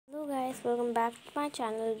guys, welcome back to my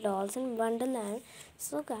channel Dolls in Wonderland.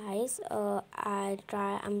 So guys,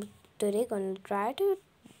 I'm today gonna try to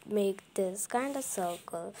make this kind of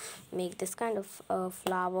circle, make this kind of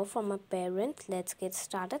flower for my parents. Let's get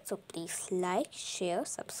started. So please like, share,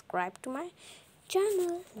 subscribe to my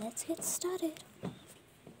channel. Let's get started.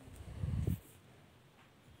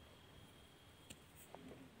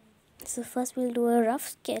 So first we'll do a rough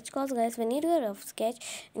sketch, cause guys, when you do a rough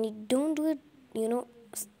sketch and you don't do it,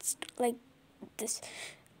 like this,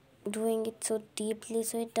 doing it so deeply,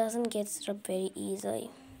 so it doesn't get struck very easily.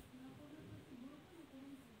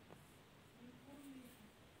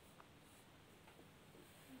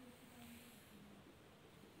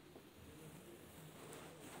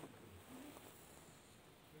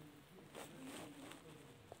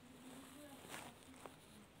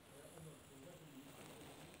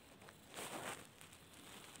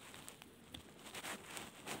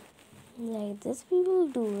 Like this we will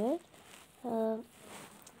do it.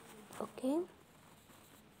 Okay,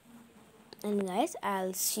 and guys,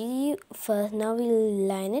 I'll see you first. Now we'll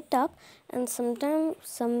line it up, and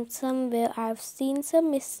somewhere I've seen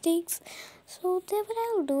some mistakes, so then what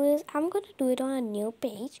I'll do is I'm gonna do it on a new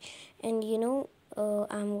page, and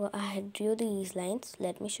I drew these lines.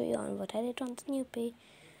 Let me show you on what I did on the new page.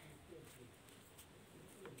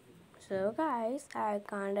 So guys, I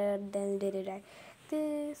kinda then did it like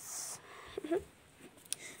this.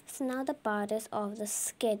 So now the part is of the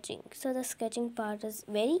sketching. So the sketching part is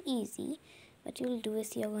very easy. What you'll do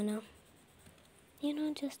is you're gonna,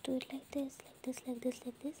 just do it like this, like this, like this,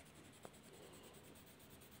 like this.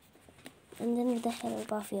 And then with the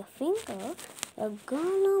help of your finger, you're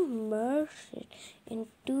gonna merge it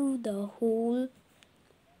into the whole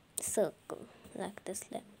circle, like this.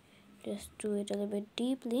 Just do it a little bit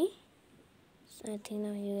deeply. So I think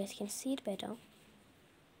now you guys can see it better.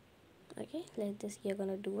 Okay, like this you're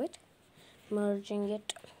gonna do it, merging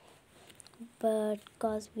it, but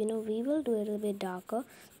cause we will do it a little bit darker,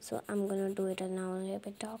 so I'm gonna do it now a little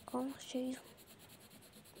bit darker. I'll show you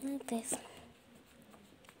like this.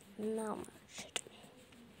 Now merge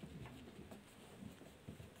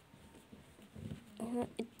it.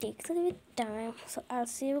 It takes a little bit time, so I'll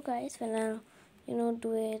see you guys when I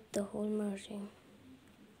do it the whole merging.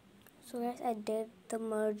 So guys, I did the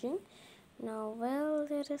merging. Now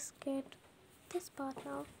let us get this part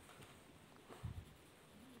now.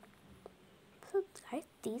 So guys,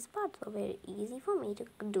 these parts were very easy for me to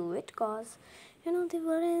do it, cause they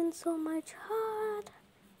weren't so much hard,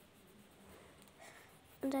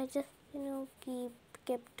 and I just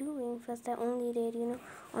kept doing. First I only did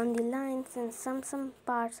on the lines and some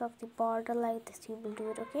parts of the border like this. You will do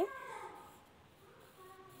it, okay,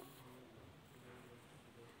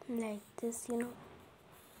 like this.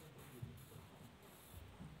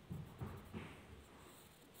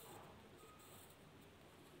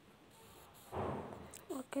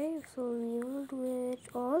 Okay, so we will do it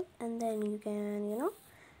all, and then you can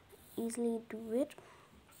easily do it.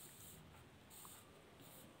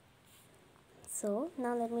 So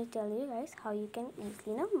now let me tell you guys how you can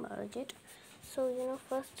easily merge it. So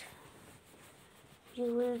first you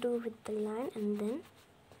will do with the line, and then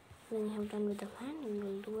when you have done with the line, you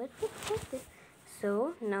will do it with this.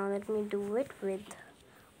 So now let me do it with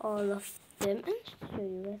all of them and show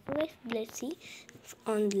you guys. So guys, let's see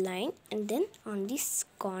on the line and then on these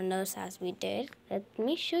corners as we did. Let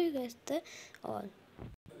me show you guys the all.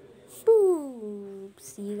 Boom!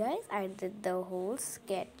 See guys, I did the whole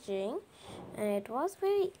sketching and it was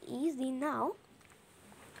very easy. Now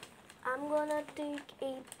I'm gonna take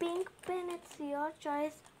a pink pen. It's your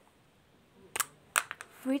choice.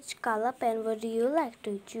 Which color pen would you like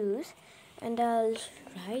to choose? And I'll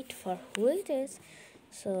write for who it is.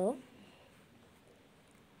 So,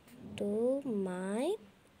 to my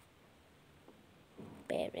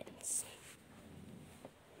parents.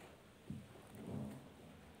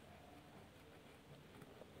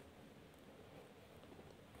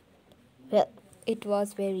 Well, it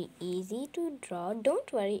was very easy to draw.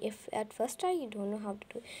 Don't worry if at first try you don't know how to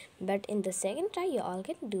do it, but in the second try you all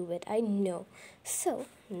can do it, I know. So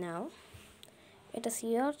now it is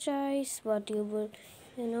your choice what you would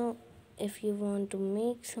if you want to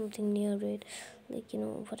make something near it. Like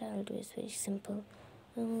what I'll do is very simple.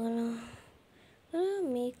 I'm gonna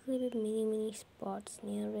make a little bit mini spots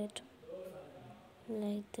near it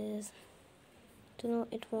like this.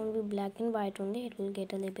 It won't be black and white only, it will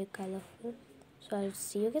get a little bit colorful. So I'll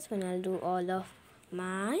see you guys when I'll do all of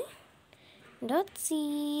my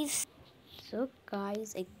dotsies. So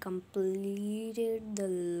guys, I completed the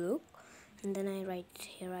look, and then I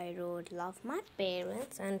wrote love my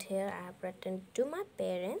parents, and here I have written to my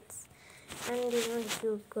parents. And if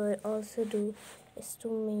you could also do is to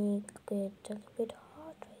make it a little bit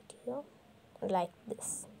hot right here, like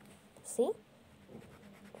this. See?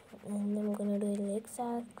 And I'm gonna do a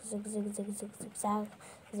zigzag, zig, zig, zig, zig, zigzag,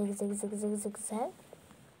 zig, zig, zig, zig, zigzag.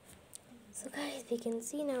 So guys, we can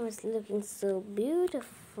see now it's looking so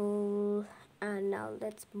beautiful. And now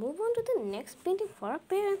let's move on to the next painting for our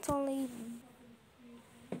parents only.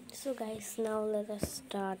 So guys, now let us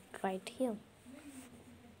start right here.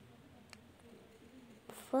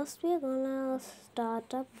 First we are gonna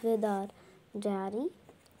start up with our daddy.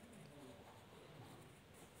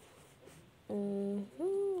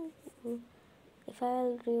 If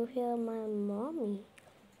I'll do here my mommy,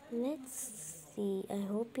 let's see. I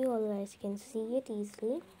hope you all guys can see it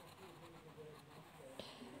easily.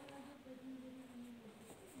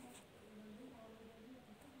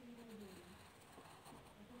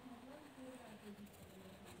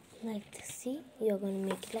 Like this. See, you're gonna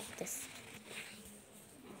make it like this,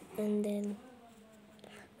 and then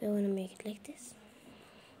we're gonna make it like this.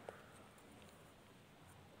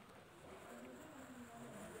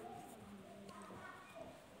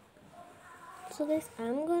 So guys,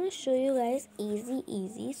 I'm gonna show you guys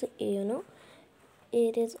easy, so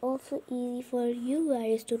it is also easy for you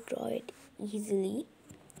guys to draw it easily,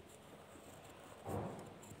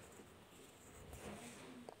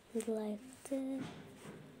 like this.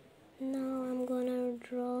 Now I'm gonna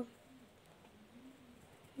draw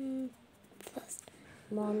first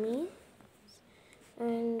mommy,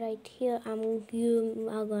 and right here you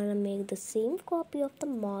are gonna make the same copy of the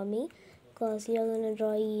mommy, because you're gonna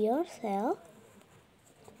draw yourself.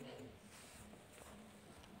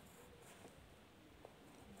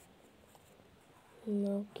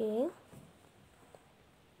 Okay,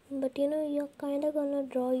 but you're kind of gonna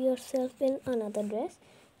draw yourself in another dress,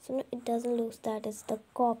 so no, it doesn't lose that it's the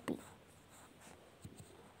copy,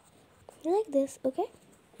 like this. Okay,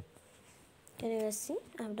 can you guys see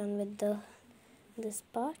I've done with this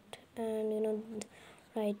part? And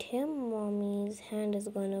right here mommy's hand is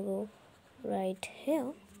gonna go right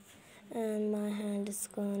here, and my hand is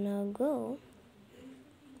gonna go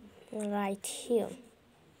right here.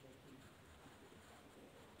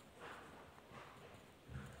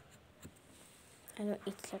 I know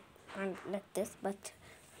it's like this, but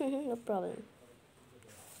no problem.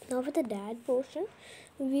 Now for the dad portion,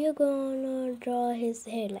 we are gonna draw his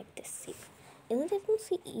hair like this. See, isn't it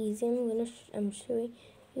so easy? I'm showing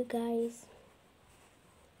you guys.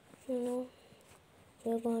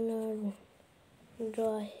 We're gonna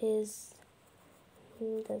draw his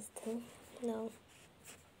this thing now.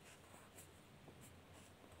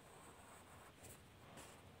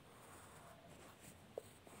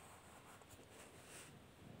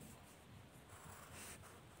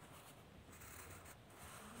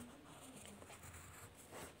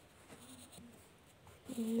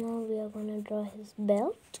 Now we are gonna draw his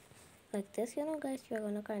belt like this. Guys, we are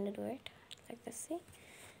gonna kind of do it like this. See,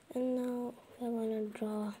 and now we are gonna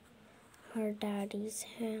draw her daddy's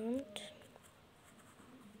hand.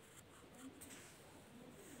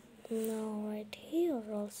 Now right here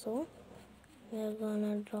also we are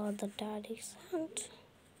gonna draw the daddy's hand.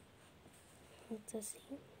 Like this.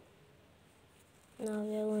 See. Now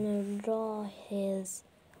we are gonna draw his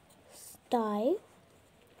tie.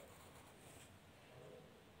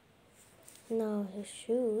 Now his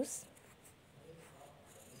shoes,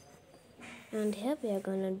 and here we are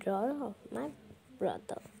gonna draw of my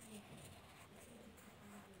brother.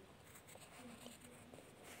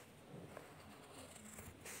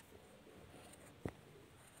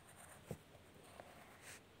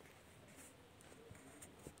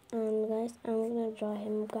 And guys, I'm gonna draw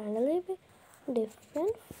him kind of a little bit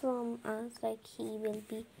different from us, like he will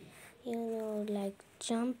be like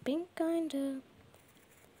jumping kind of.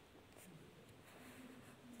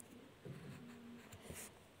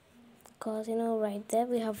 Because right there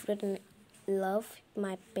we have written love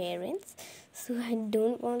my parents, so I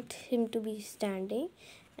don't want him to be standing,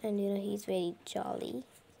 and he's very jolly,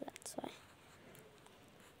 so that's why.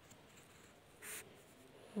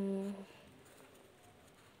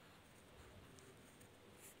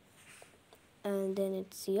 And then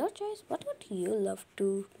it's your choice. What would you love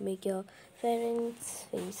to make your parents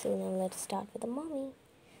face? So now let's start with the mommy.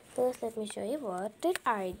 First, let me show you what did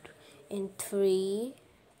I do in 3,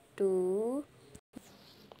 2.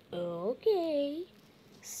 Okay.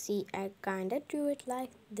 See, I kind of drew it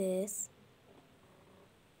like this.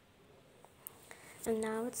 And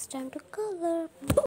now it's time to color.